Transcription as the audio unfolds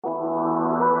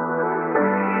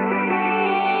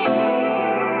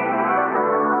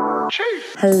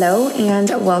Hello and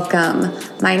welcome.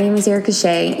 My name is Erica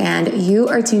Shea, and you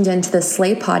are tuned into the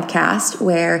Slay podcast,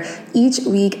 where each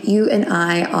week you and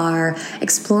I are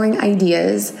exploring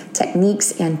ideas,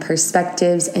 techniques, and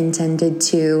perspectives intended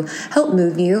to help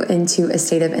move you into a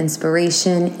state of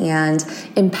inspiration and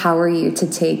empower you to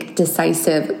take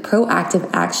decisive, proactive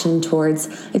action towards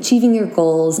achieving your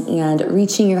goals and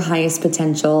reaching your highest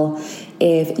potential.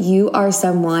 If you are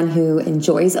someone who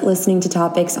enjoys listening to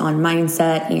topics on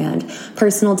mindset and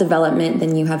personal development,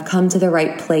 then you have come to the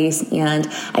right place. And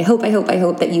I hope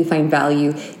that you find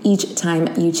value each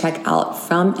time you check out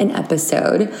from an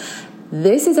episode.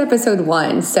 This is episode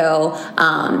 1, so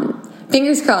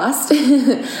fingers crossed.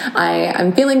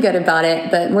 I'm feeling good about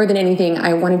it, but more than anything,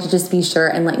 I wanted to just be sure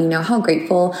and let you know how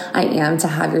grateful I am to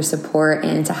have your support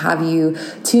and to have you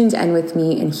tuned in with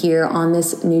me and here on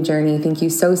this new journey. Thank you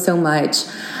so much.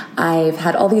 I've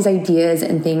had all these ideas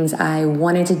and things I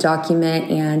wanted to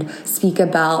document and speak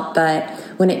about, but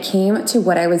when it came to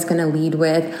what I was going to lead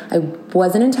with, I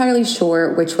wasn't entirely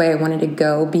sure which way I wanted to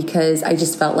go because I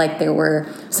just felt like there were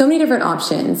so many different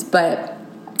options. But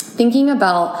thinking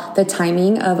about the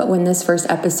timing of when this first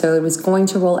episode was going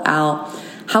to roll out,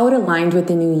 how it aligned with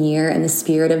the new year and the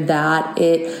spirit of that,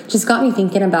 it just got me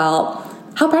thinking about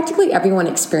how practically everyone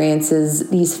experiences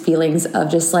these feelings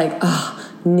of just like,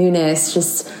 newness,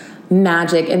 just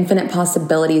magic, infinite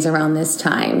possibilities around this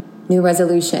time. New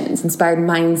resolutions, inspired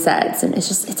mindsets, and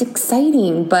it's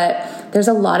exciting, but there's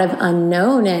a lot of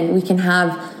unknown, and we can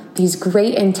have these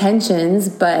great intentions,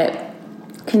 but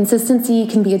consistency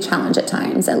can be a challenge at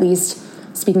times. At least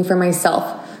speaking for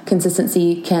myself,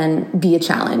 consistency can be a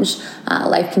challenge.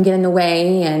 Life can get in the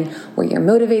way, and where you're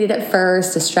motivated at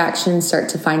first, distractions start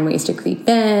to find ways to creep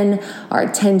in. Our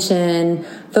attention,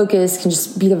 focus can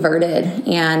just be diverted,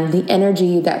 and the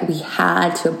energy that we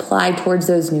had to apply towards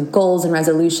those new goals and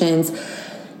resolutions,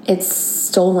 it's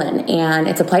stolen and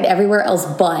it's applied everywhere else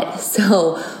but.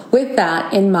 So with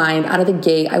that in mind, out of the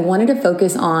gate, I wanted to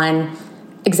focus on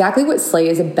exactly what Slay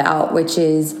is about, which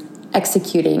is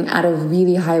executing at a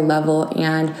really high level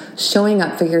and showing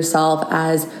up for yourself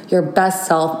as your best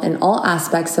self in all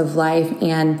aspects of life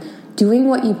and doing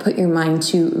what you put your mind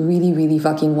to really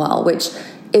fucking well, which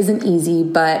isn't easy,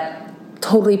 but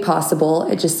totally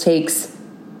possible. It just takes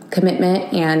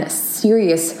commitment and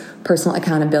serious personal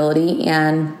accountability.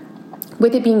 And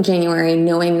with it being January,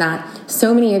 knowing that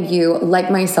so many of you, like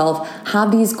myself,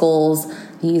 have these goals,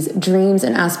 these dreams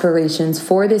and aspirations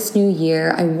for this new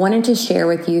year, I wanted to share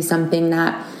with you something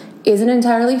that isn't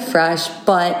entirely fresh,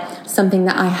 but something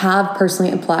that I have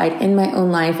personally applied in my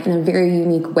own life in a very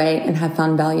unique way and have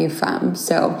found value from.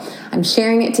 So I'm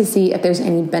sharing it to see if there's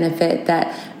any benefit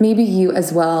that maybe you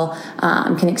as well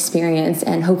can experience,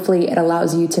 and hopefully it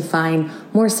allows you to find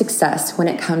more success when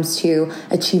it comes to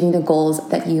achieving the goals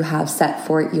that you have set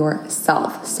for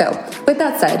yourself. So with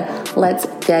that said, let's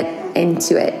get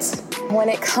into it. When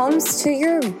it comes to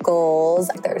your goals,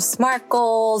 there's SMART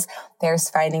goals, there's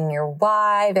finding your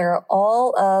why, there are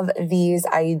all of these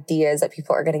ideas that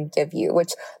people are going to give you,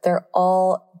 which they're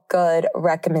all good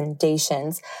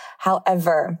recommendations.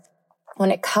 However,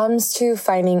 when it comes to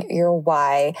finding your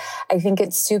why, I think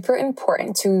it's super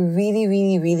important to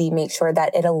really make sure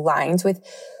that it aligns with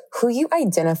who you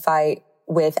identify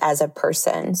with as a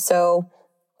person. So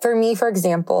for me, for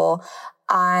example,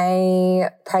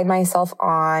 I pride myself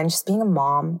on just being a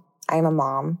mom. I am a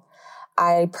mom.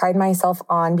 I pride myself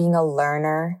on being a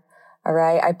learner. All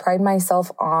right. I pride myself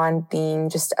on being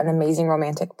just an amazing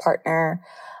romantic partner.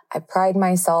 I pride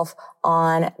myself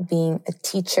on being a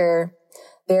teacher.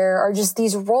 There are just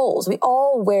these roles. We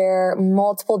all wear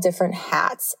multiple different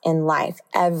hats in life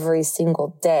every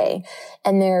single day.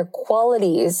 And there are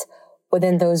qualities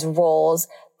within those roles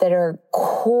that are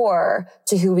core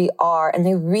to who we are, and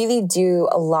they really do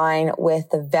align with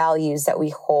the values that we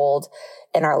hold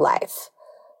in our life.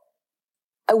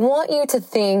 I want you to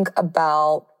think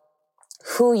about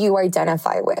who you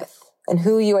identify with and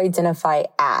who you identify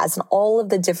as and all of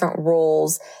the different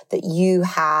roles that you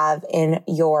have in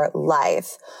your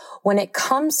life. When it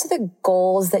comes to the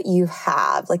goals that you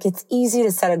have, like it's easy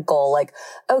to set a goal. Like,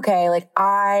 okay, like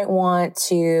I want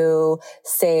to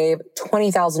save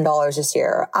 $20,000 this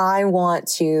year. I want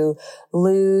to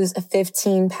lose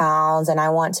 15 pounds and I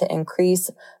want to increase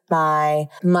my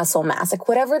muscle mass. Like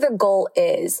whatever the goal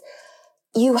is,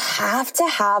 you have to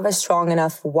have a strong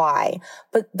enough why.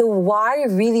 But the why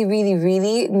really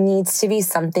needs to be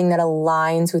something that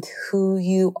aligns with who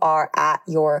you are at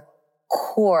your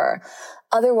core.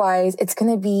 Otherwise, it's going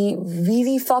to be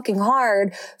really fucking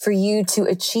hard for you to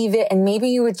achieve it. And maybe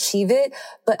you achieve it,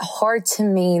 but hard to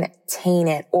maintain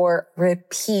it or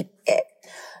repeat it.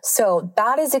 So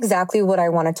that is exactly what I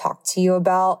want to talk to you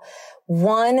about.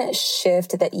 One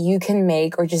shift that you can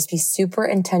make or just be super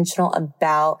intentional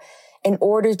about in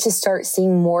order to start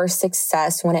seeing more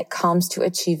success when it comes to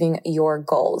achieving your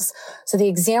goals. So the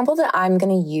example that I'm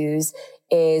going to use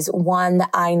is one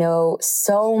that I know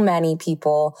so many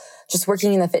people just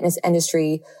working in the fitness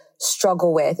industry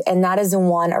struggle with. And that is the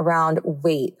one around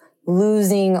weight,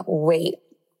 losing weight.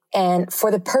 And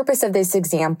for the purpose of this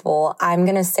example, I'm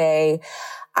going to say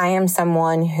I am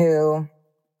someone who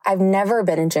I've never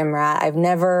been a gym rat. I've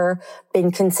never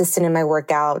been consistent in my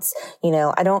workouts.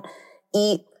 I don't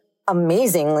eat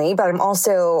amazingly, but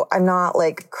I'm not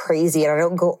like crazy and I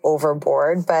don't go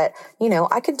overboard, but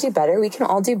I could do better. We can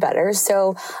all do better.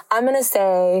 So I'm going to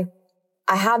say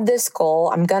I have this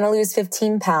goal. I'm going to lose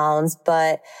 15 pounds,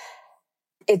 but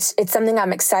it's something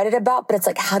I'm excited about, but it's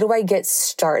like, how do I get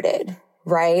started?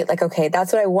 Right? Like, okay,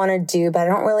 that's what I want to do, but I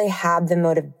don't really have the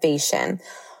motivation.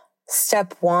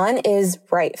 Step one is,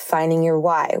 finding your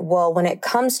why. Well, when it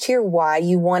comes to your why,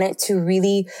 you want it to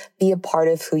really be a part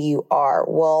of who you are.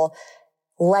 Well,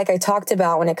 like I talked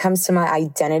about, when it comes to my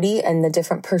identity and the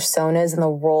different personas and the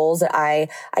roles that I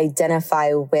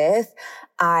identify with,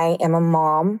 I am a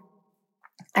mom.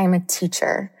 I'm a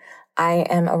teacher. I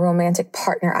am a romantic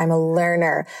partner. I'm a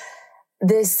learner.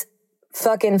 This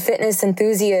fucking fitness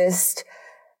enthusiast,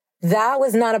 that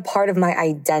was not a part of my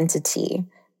identity.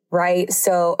 Right?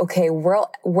 So, okay,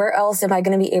 where else am I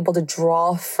going to be able to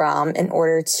draw from in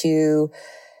order to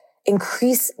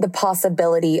increase the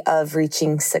possibility of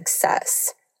reaching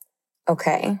success?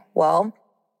 Okay, well,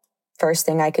 first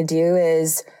thing I could do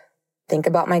is think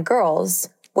about my girls.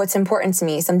 What's important to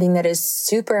me? Something that is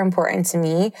super important to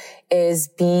me is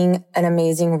being an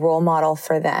amazing role model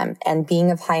for them and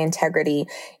being of high integrity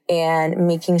and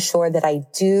making sure that I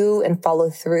do and follow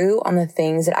through on the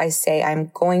things that I say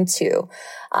I'm going to,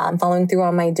 following through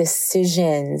on my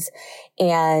decisions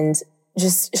and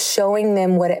just showing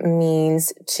them what it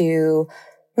means to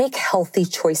make healthy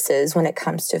choices when it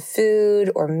comes to food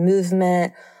or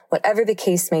movement, whatever the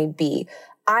case may be.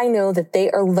 I know that they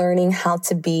are learning how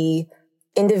to be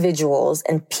individuals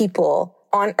and people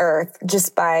on earth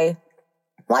just by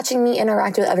watching me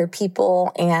interact with other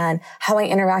people and how I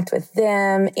interact with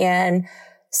them. And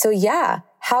so,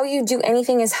 how you do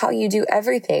anything is how you do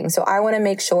everything. So I want to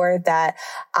make sure that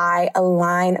I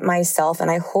align myself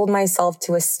and I hold myself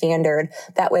to a standard.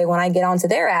 That way, when I get onto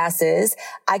their asses,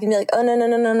 I can be like, oh,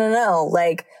 no.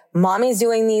 Like, mommy's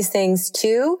doing these things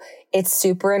too. It's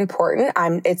super important.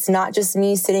 It's not just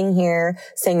me sitting here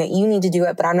saying that you need to do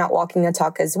it, but I'm not walking the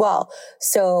talk as well.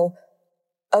 So,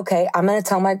 okay, I'm going to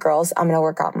tell my girls I'm going to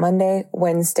work out Monday,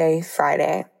 Wednesday,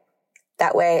 Friday.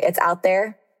 That way it's out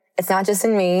there. It's not just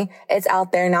in me. It's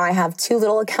out there. Now I have 2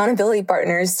 little accountability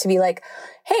partners to be like,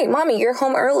 hey, mommy, you're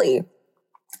home early.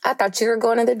 I thought you were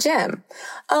going to the gym.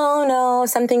 Oh no,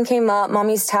 something came up.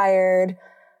 Mommy's tired.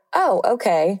 Oh,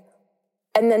 okay.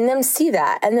 And then them see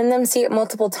that and then them see it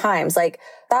multiple times. Like,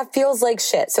 that feels like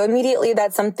shit. So immediately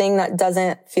that's something that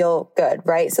doesn't feel good,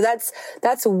 right? So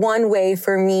that's one way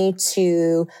for me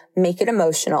to make it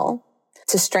emotional,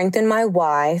 to strengthen my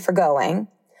why for going.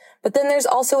 But then there's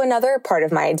also another part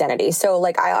of my identity. So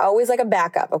like, I always like a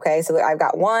backup. Okay. So I've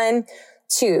got 1,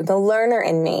 2, the learner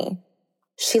in me.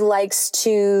 She likes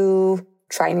to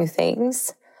try new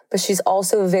things, but she's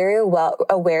also very well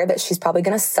aware that she's probably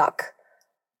going to suck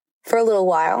for a little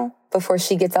while before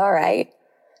she gets all right.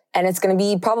 And it's going to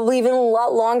be probably even a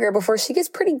lot longer before she gets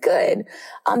pretty good.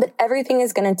 But everything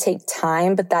is going to take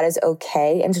time, but that is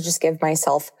okay. And to just give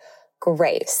myself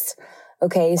grace.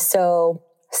 Okay. So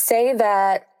say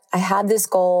that I had this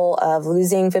goal of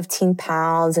losing 15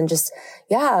 pounds and just,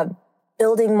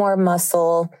 building more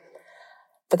muscle.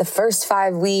 For the first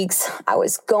 5 weeks, I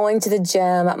was going to the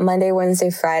gym Monday, Wednesday,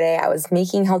 Friday. I was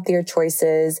making healthier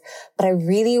choices, but I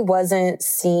really wasn't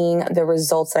seeing the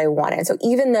results that I wanted. So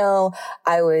even though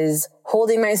I was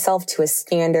holding myself to a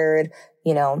standard,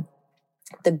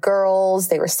 the girls,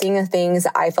 they were seeing the things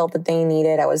that I felt that they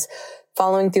needed. I was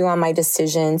following through on my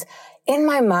decisions. In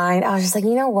my mind, I was just like,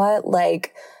 you know what?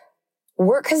 Like,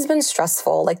 work has been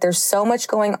stressful. Like, there's so much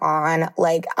going on.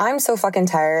 Like, I'm so fucking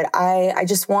tired. I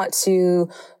just want to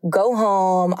go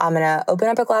home. I'm going to open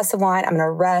up a glass of wine. I'm going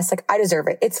to rest. Like, I deserve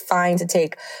it. It's fine to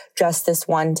take just this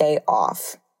one day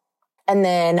off. And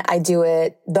then I do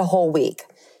it the whole week.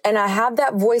 And I have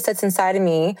that voice that's inside of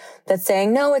me that's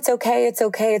saying, no, it's okay. It's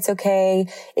okay. It's okay.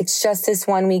 It's just this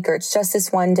 1 week or it's just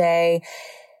this one day.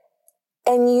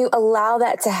 And you allow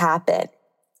that to happen.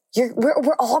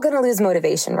 We're all going to lose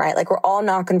motivation, right? Like, we're all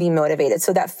not going to be motivated.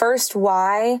 So that first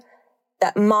why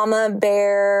that mama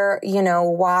bear,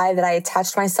 why that I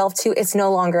attached myself to, it's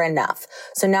no longer enough.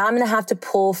 So now I'm going to have to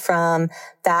pull from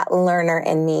that learner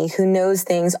in me who knows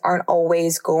things aren't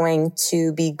always going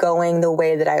to be going the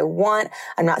way that I want.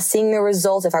 I'm not seeing the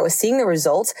results. If I was seeing the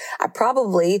results, I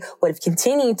probably would have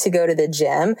continued to go to the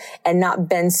gym and not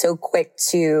been so quick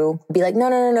to be like,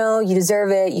 no, you deserve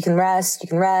it. You can rest.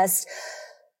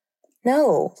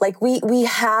 No, like we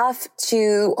have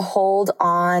to hold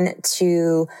on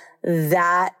to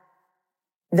that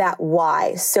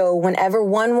why. So whenever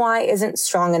one why isn't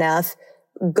strong enough,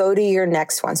 go to your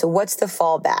next one. So what's the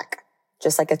fallback?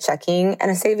 Just like a checking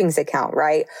and a savings account,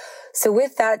 right? So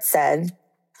with that said,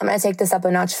 I'm going to take this up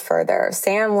a notch further.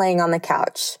 Say I'm laying on the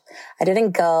couch. I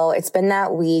didn't go. It's been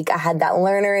that week. I had that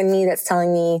learner in me that's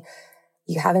telling me,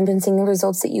 you haven't been seeing the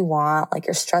results that you want. Like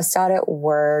you're stressed out at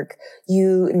work.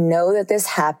 You know that this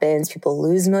happens. People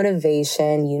lose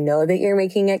motivation. You know that you're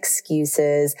making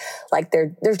excuses. Like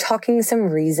they're talking some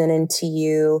reason into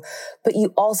you, but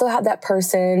you also have that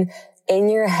person in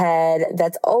your head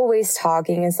that's always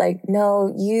talking. It's like,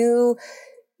 no, you're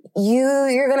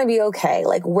going to be okay.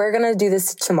 Like we're going to do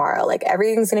this tomorrow. Like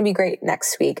everything's going to be great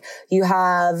next week. You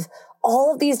have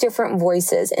all of these different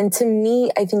voices. And to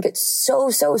me, I think it's so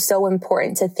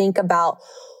important to think about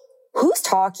who's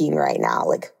talking right now.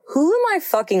 Like, who am I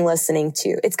fucking listening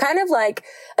to? It's kind of like,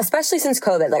 especially since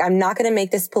COVID, like I'm not going to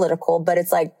make this political, but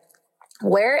it's like,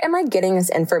 where am I getting this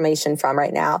information from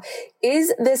right now?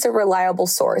 Is this a reliable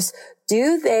source?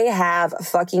 Do they have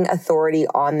fucking authority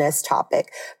on this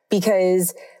topic?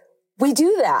 Because we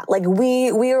do that. Like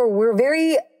we're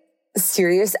very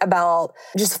serious about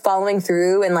just following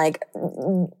through and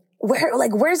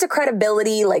where's the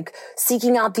credibility, like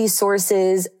seeking out these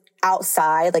sources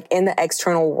outside, like in the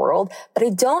external world. But I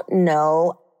don't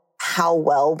know how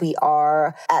well we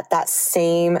are at that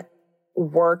same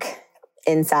work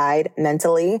inside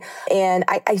mentally. And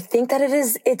I think that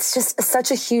it's just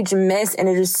such a huge miss. And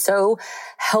it is so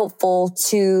helpful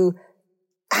to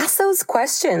ask those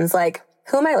questions. Like,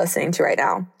 who am I listening to right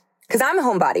now? Because I'm a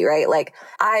homebody, right? Like,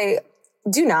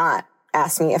 do not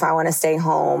ask me if I want to stay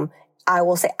home. I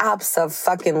will say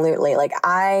abso-fucking-lutely. Like,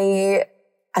 I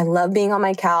love being on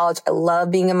my couch. I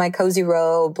love being in my cozy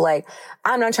robe. Like,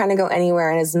 I'm not trying to go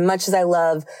anywhere. And as much as I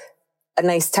love a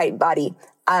nice tight body,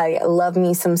 I love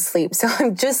me some sleep. So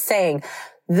I'm just saying,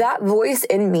 that voice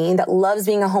in me that loves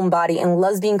being a homebody and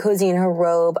loves being cozy in her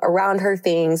robe, around her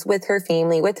things, with her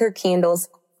family, with her candles,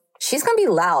 she's going to be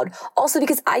loud. Also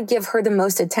because I give her the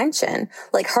most attention.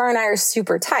 Like her and I are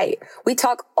super tight. We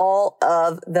talk all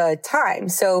of the time.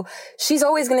 So she's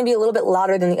always going to be a little bit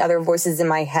louder than the other voices in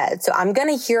my head. So I'm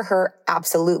going to hear her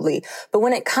absolutely. But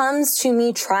when it comes to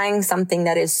me trying something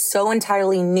that is so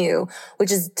entirely new,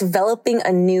 which is developing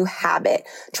a new habit,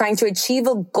 trying to achieve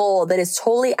a goal that is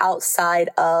totally outside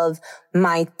of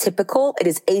my typical, it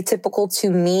is atypical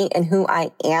to me and who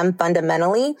I am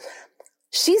fundamentally,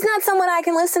 she's not someone I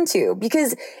can listen to,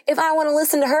 because if I want to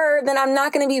listen to her, then I'm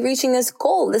not going to be reaching this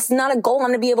goal. This is not a goal I'm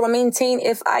going to be able to maintain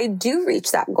if I do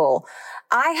reach that goal.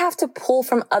 I have to pull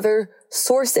from other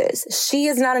sources. She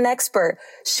is not an expert.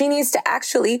 She needs to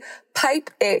actually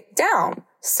pipe it down.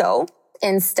 So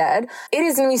instead, it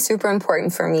is going to be super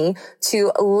important for me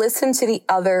to listen to the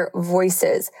other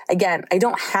voices. Again, I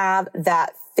don't have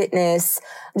that fitness,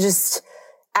 just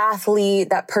athlete,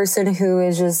 that person who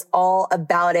is just all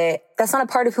about it. That's not a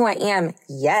part of who I am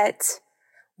yet.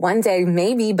 One day,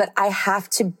 maybe, but I have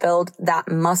to build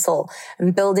that muscle.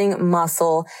 And building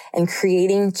muscle and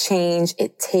creating change,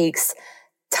 it takes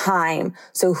time.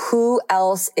 So who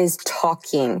else is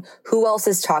talking? Who else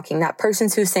is talking? That person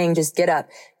who's saying, just get up,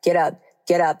 get up,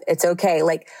 get up. It's okay.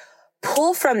 Like,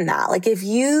 pull from that. Like, if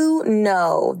you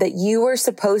know that you are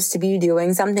supposed to be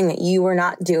doing something that you are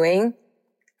not doing,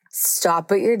 stop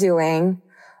what you're doing,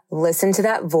 listen to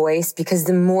that voice, because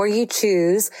the more you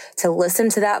choose to listen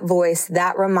to that voice,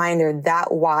 that reminder,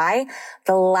 that why,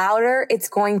 the louder it's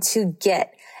going to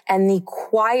get. And the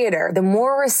quieter, the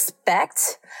more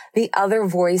respect the other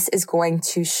voice is going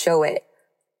to show it.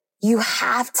 You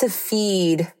have to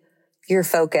feed your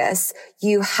focus.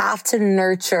 You have to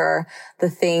nurture the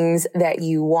things that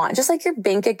you want. Just like your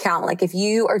bank account. Like if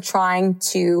you are trying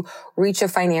to reach a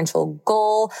financial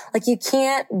goal, like you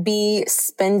can't be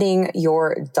spending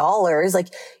your dollars. Like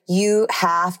you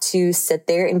have to sit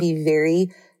there and be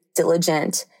very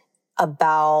diligent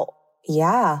about,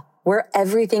 where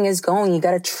everything is going. You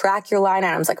got to track your line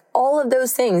items, like all of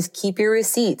those things. Keep your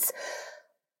receipts.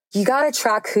 You got to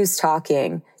track who's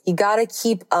talking. You got to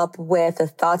keep up with the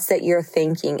thoughts that you're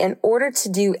thinking. In order to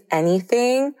do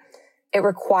anything, it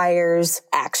requires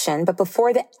action. But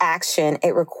before the action,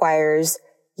 it requires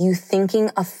you thinking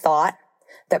a thought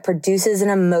that produces an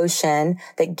emotion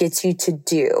that gets you to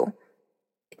do.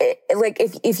 Like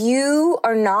if you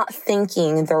are not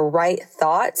thinking the right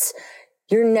thoughts,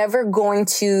 you're never going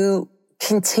to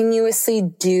continuously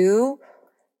do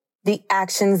the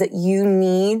actions that you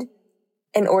need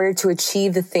in order to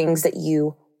achieve the things that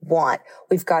you want.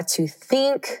 We've got to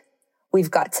think,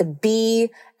 we've got to be,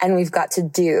 and we've got to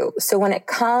do. So when it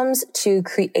comes to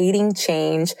creating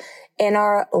change in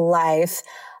our life,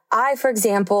 I, for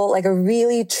example, like a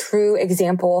really true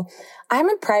example, I'm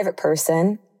a private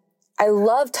person. I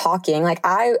love talking. Like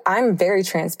I'm very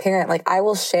transparent. Like I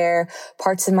will share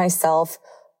parts of myself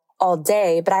all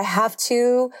day, but I have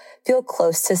to feel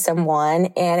close to someone,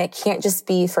 and it can't just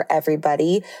be for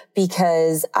everybody,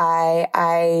 because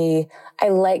I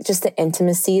like just the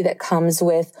intimacy that comes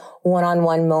with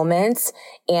one-on-one moments,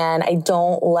 and I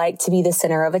don't like to be the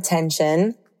center of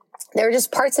attention. There are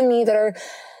just parts of me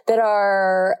that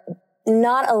are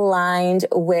not aligned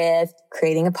with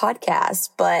creating a podcast,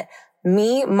 but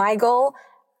my goal,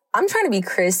 I'm trying to be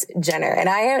Kris Jenner, and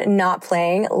I am not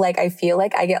playing. Like, I feel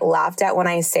like I get laughed at when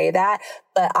I say that,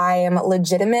 but I am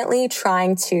legitimately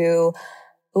trying to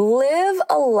live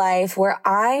a life where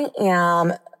I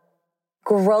am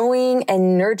growing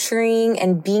and nurturing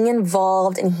and being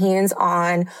involved and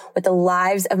hands-on with the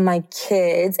lives of my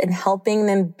kids and helping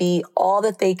them be all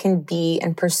that they can be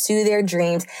and pursue their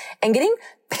dreams and getting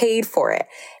paid for it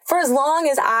for as long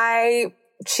as I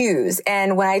choose.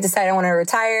 And when I decide I want to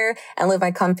retire and live my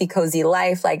comfy, cozy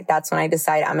life, like that's when I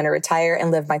decide I'm going to retire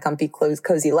and live my comfy,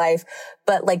 cozy life.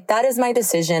 But like, that is my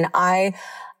decision. I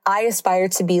aspire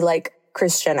to be like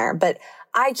Kris Jenner, but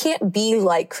I can't be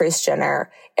like Kris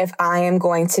Jenner if I am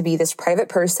going to be this private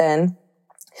person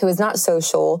who is not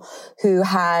social, who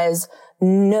has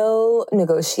no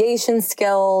negotiation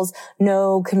skills,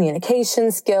 no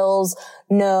communication skills,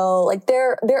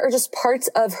 there are just parts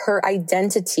of her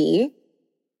identity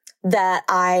that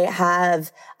I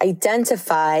have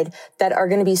identified that are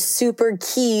going to be super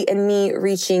key in me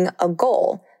reaching a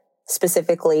goal,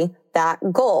 specifically that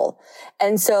goal.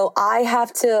 And so I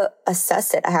have to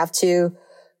assess it. I have to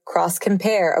cross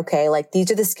compare. Okay. Like, these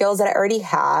are the skills that I already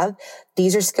have.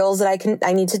 These are skills that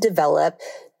I need to develop.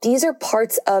 These are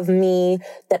parts of me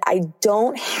that I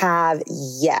don't have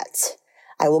yet.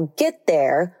 I will get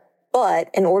there. But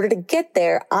in order to get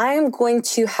there, I'm going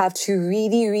to have to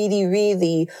really, really,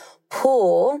 really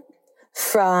pull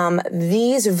from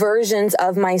these versions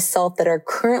of myself that are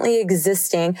currently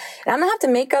existing. And I'm going to have to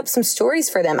make up some stories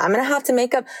for them. I'm going to have to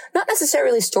make up, not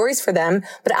necessarily stories for them,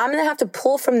 but I'm going to have to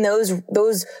pull from those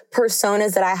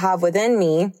personas that I have within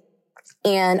me.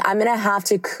 And I'm going to have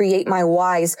to create my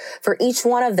whys for each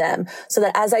one of them, so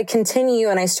that as I continue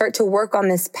and I start to work on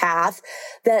this path,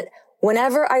 that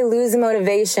whenever I lose the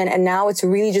motivation and now it's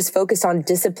really just focused on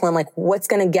discipline, like what's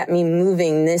going to get me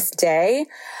moving this day,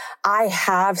 I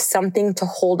have something to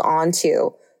hold on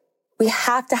to. We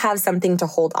have to have something to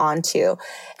hold on to.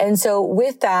 And so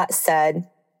with that said,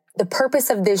 the purpose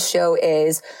of this show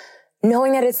is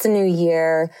knowing that it's the new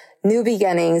year, new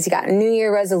beginnings. You got New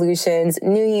Year resolutions,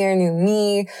 New Year, new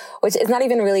me, which is not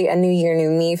even really a New Year, new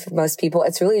me for most people.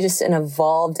 It's really just an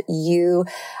evolved you.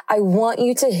 I want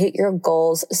you to hit your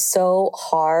goals so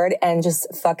hard and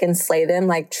just fucking slay them.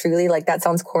 Like, truly, like, that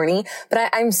sounds corny, but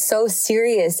I'm so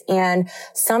serious. And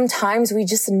sometimes we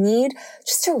just need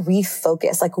just to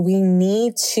refocus. Like, we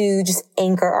need to just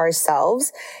anchor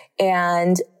ourselves,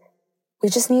 and we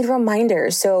just need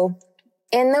reminders. So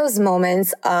in those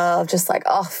moments of just like,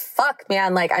 oh, fuck,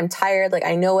 man, like, I'm tired, like,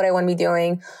 I know what I want to be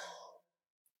doing,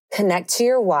 connect to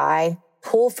your why,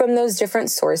 pull from those different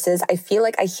sources. I feel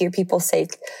like I hear people say,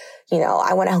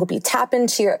 I want to help you tap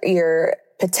into your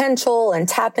potential and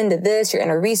tap into this, your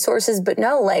inner resources. But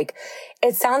no, like,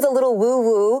 it sounds a little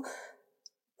woo-woo.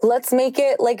 Let's make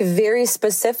it like very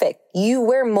specific. You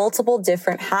wear multiple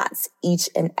different hats each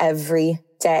and every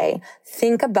day.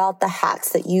 Think about the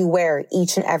hats that you wear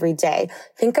each and every day.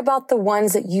 Think about the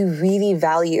ones that you really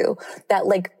value, that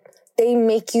like they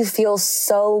make you feel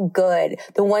so good.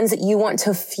 The ones that you want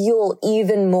to fuel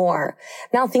even more.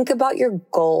 Now think about your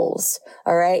goals.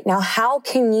 All right. Now, how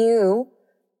can you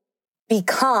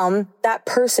become that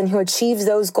person who achieves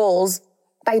those goals?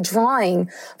 By drawing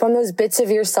from those bits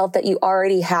of yourself that you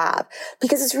already have.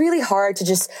 Because it's really hard to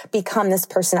just become this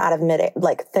person out of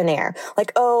thin air.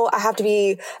 Like, oh, I have to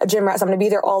be a gym rat, so I'm going to be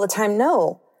there all the time.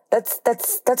 No,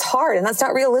 that's hard, and that's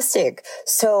not realistic.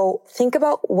 So think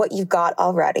about what you've got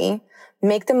already.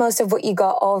 make the most of what you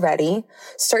got already.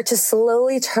 Start to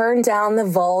slowly turn down the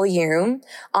volume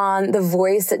on the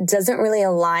voice that doesn't really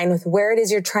align with where it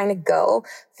is you're trying to go.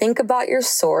 Think about your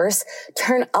source,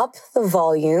 turn up the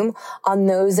volume on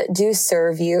those that do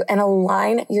serve you, and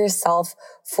align yourself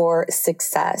for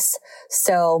success.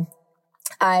 So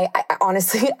I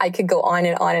honestly, I could go on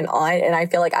and on and on. And I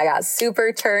feel like I got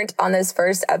super turned on this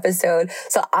first episode.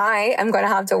 So I am going to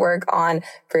have to work on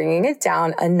bringing it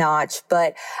down a notch.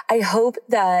 But I hope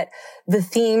that the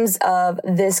themes of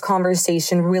this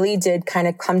conversation really did kind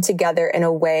of come together in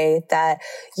a way that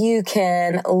you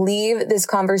can leave this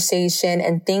conversation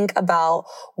and think about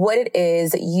what it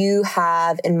is that you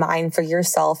have in mind for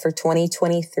yourself for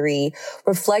 2023.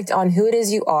 Reflect on who it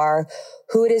is you are,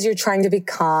 who it is you're trying to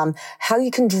become, how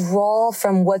you can draw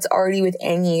from what's already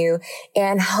within you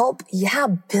and help,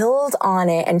 build on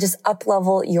it and just up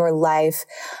level your life.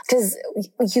 Cause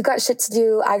you got shit to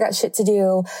do. I got shit to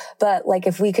do. But like,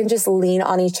 if we can just lean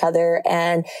on each other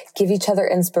and give each other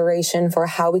inspiration for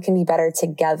how we can be better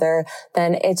together,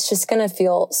 then it's just going to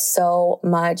feel so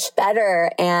much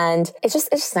better. And it's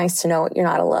just nice to know you're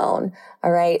not alone.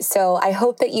 All right. So I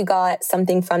hope that you got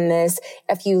something from this.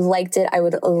 If you liked it, I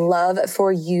would love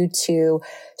for you to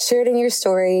share it in your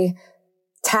story.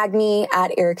 Tag me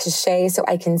at Erica Shea so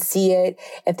I can see it.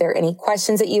 If there are any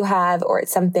questions that you have or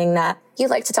it's something that you'd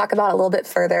like to talk about a little bit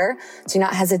further, do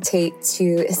not hesitate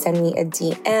to send me a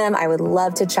DM. I would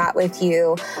love to chat with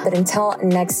you. But until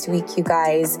next week, you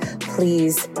guys,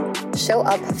 please show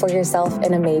up for yourself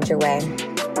in a major way.